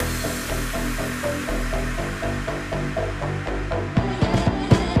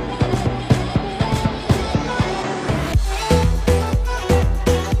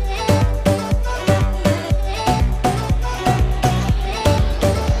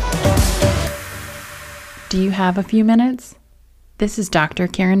Do you have a few minutes? This is Dr.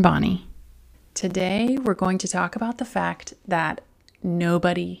 Karen Bonney. Today, we're going to talk about the fact that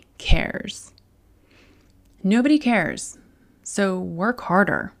nobody cares. Nobody cares, so work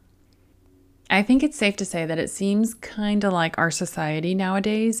harder. I think it's safe to say that it seems kind of like our society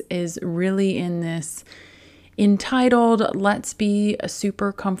nowadays is really in this entitled, let's be a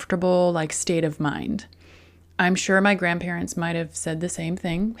super comfortable state of mind. I'm sure my grandparents might have said the same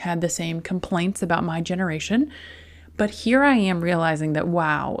thing, had the same complaints about my generation, but here I am realizing that,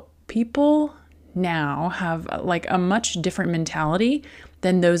 wow, people now have a much different mentality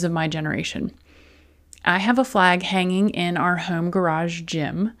than those of my generation. I have a flag hanging in our home garage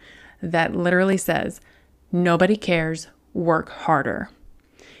gym that literally says, nobody cares, work harder.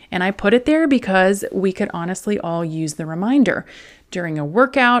 And I put it there because we could honestly all use the reminder during a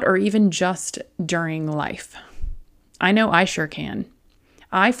workout or even just during life. I know I sure can.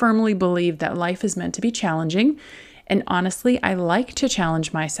 I firmly believe that life is meant to be challenging, and honestly, I like to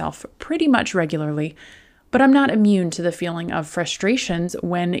challenge myself pretty much regularly, but I'm not immune to the feeling of frustrations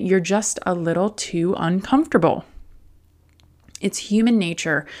when you're just a little too uncomfortable. It's human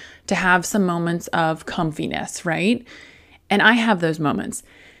nature to have some moments of comfiness, right? And I have those moments.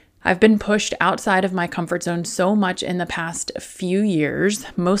 I've been pushed outside of my comfort zone so much in the past few years,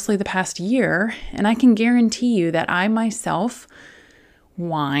 mostly the past year, and I can guarantee you that I myself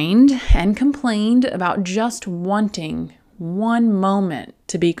whined and complained about just wanting one moment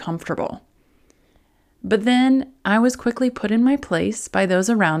to be comfortable. But then I was quickly put in my place by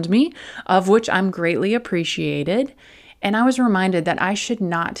those around me, of which I'm greatly appreciated, and I was reminded that I should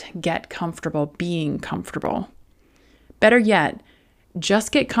not get comfortable being comfortable. Better yet,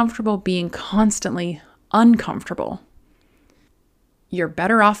 just get comfortable being constantly uncomfortable. You're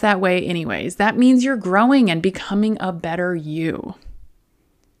better off that way anyways. That means you're growing and becoming a better you.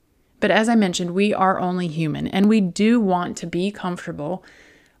 But as I mentioned, we are only human and we do want to be comfortable,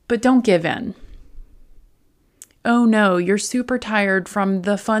 but don't give in. Oh no, you're super tired from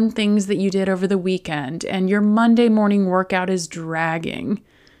the fun things that you did over the weekend and your Monday morning workout is dragging.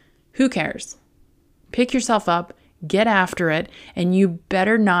 Who cares? Pick yourself up, get after it, and you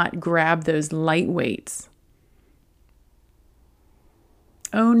better not grab those light weights.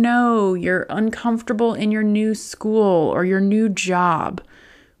 Oh no, you're uncomfortable in your new school or your new job.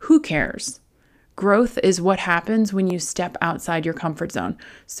 Who cares? Growth is what happens when you step outside your comfort zone.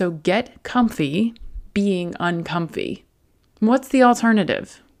 So get comfy being uncomfy. What's the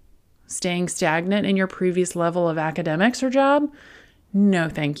alternative? Staying stagnant in your previous level of academics or job? No,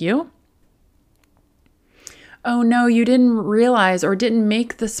 thank you. Oh no, you didn't realize or didn't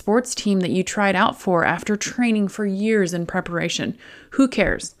make the sports team that you tried out for after training for years in preparation. Who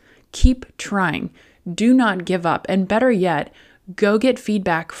cares? Keep trying. Do not give up. And better yet, go get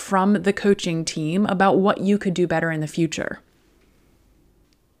feedback from the coaching team about what you could do better in the future.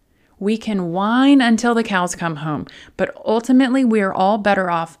 We can whine until the cows come home, but ultimately we are all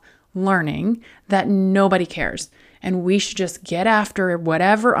better off learning that nobody cares, and we should just get after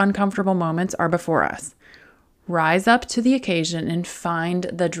whatever uncomfortable moments are before us. Rise up to the occasion and find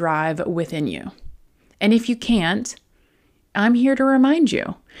the drive within you. And if you can't, I'm here to remind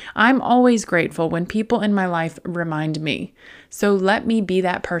you. I'm always grateful when people in my life remind me. So let me be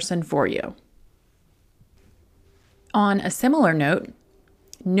that person for you. On a similar note,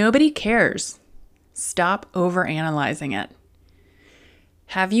 nobody cares. Stop overanalyzing it.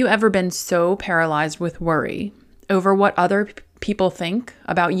 Have you ever been so paralyzed with worry over what other people think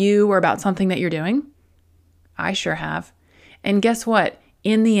about you or about something that you're doing? I sure have. And guess what?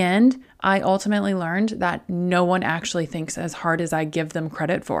 In the end, I ultimately learned that no one actually thinks as hard as I give them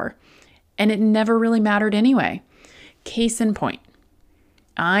credit for. And it never really mattered anyway. Case in point,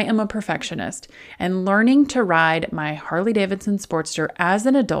 I am a perfectionist, and learning to ride my Harley-Davidson Sportster as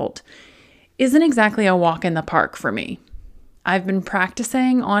an adult isn't exactly a walk in the park for me. I've been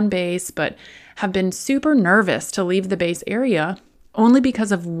practicing on base, but have been super nervous to leave the base area only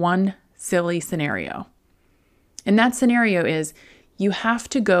because of one silly scenario. And that scenario is you have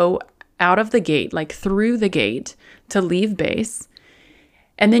to go out of the gate, through the gate to leave base,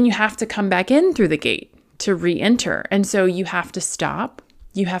 and then you have to come back in through the gate to re-enter. And so you have to stop,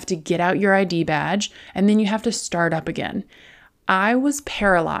 you have to get out your ID badge, and then you have to start up again. I was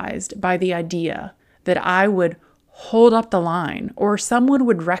paralyzed by the idea that I would hold up the line, or someone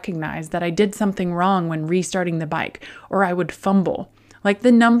would recognize that I did something wrong when restarting the bike, or I would fumble.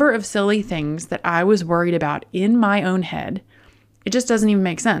 The number of silly things that I was worried about in my own head, it just doesn't even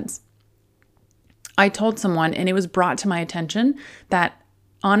make sense. I told someone, and it was brought to my attention, that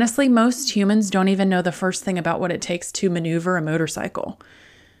honestly, most humans don't even know the first thing about what it takes to maneuver a motorcycle.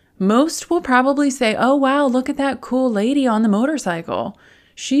 Most will probably say, oh, wow, look at that cool lady on the motorcycle.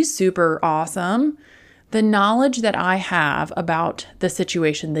 She's super awesome. The knowledge that I have about the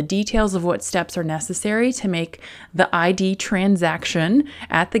situation, the details of what steps are necessary to make the ID transaction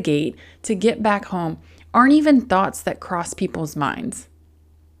at the gate to get back home aren't even thoughts that cross people's minds.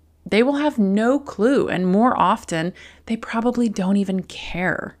 They will have no clue, and more often, they probably don't even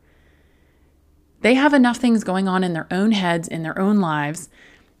care. They have enough things going on in their own heads, in their own lives,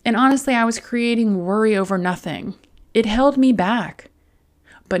 and honestly, I was creating worry over nothing. It held me back,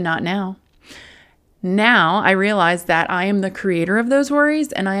 but not now. Now I realize that I am the creator of those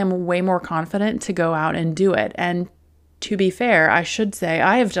worries, and I am way more confident to go out and do it. And to be fair, I should say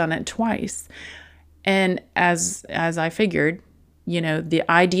I have done it twice. And as I figured, the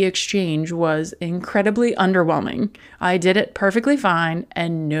ID exchange was incredibly underwhelming. I did it perfectly fine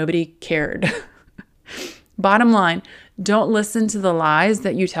and nobody cared. Bottom line, don't listen to the lies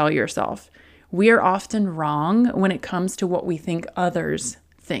that you tell yourself. We are often wrong when it comes to what we think others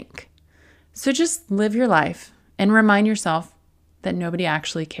think. So just live your life and remind yourself that nobody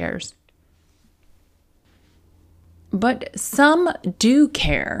actually cares. But some do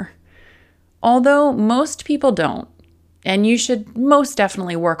care, although most people don't. And you should most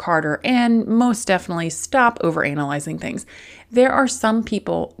definitely work harder and most definitely stop overanalyzing things. There are some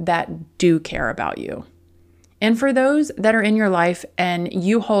people that do care about you. And for those that are in your life and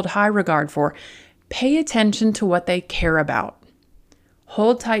you hold high regard for, pay attention to what they care about.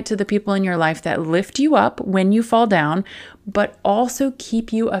 Hold tight to the people in your life that lift you up when you fall down, but also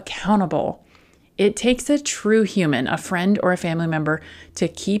keep you accountable. It takes a true human, a friend or a family member, to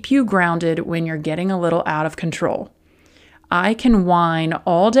keep you grounded when you're getting a little out of control. I can whine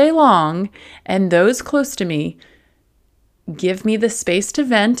all day long, and those close to me give me the space to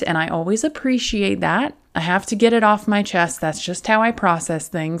vent, and I always appreciate that. I have to get it off my chest. That's just how I process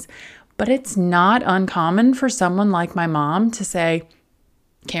things. But it's not uncommon for someone like my mom to say,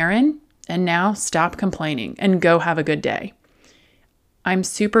 Karen, and now stop complaining and go have a good day. I'm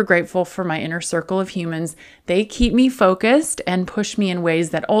super grateful for my inner circle of humans. They keep me focused and push me in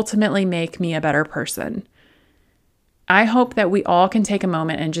ways that ultimately make me a better person. I hope that we all can take a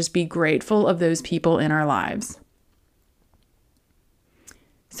moment and just be grateful of those people in our lives.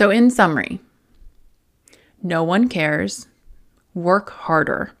 So in summary, no one cares. Work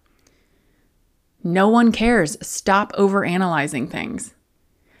harder. No one cares. Stop overanalyzing things.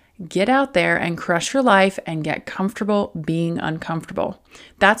 Get out there and crush your life and get comfortable being uncomfortable.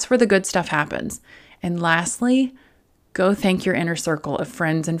 That's where the good stuff happens. And lastly, go thank your inner circle of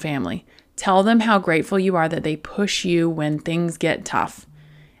friends and family. Tell them how grateful you are that they push you when things get tough.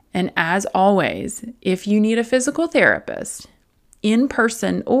 And as always, if you need a physical therapist, in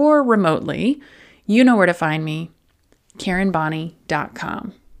person or remotely, you know where to find me,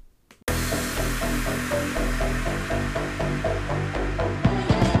 KarenBonnie.com.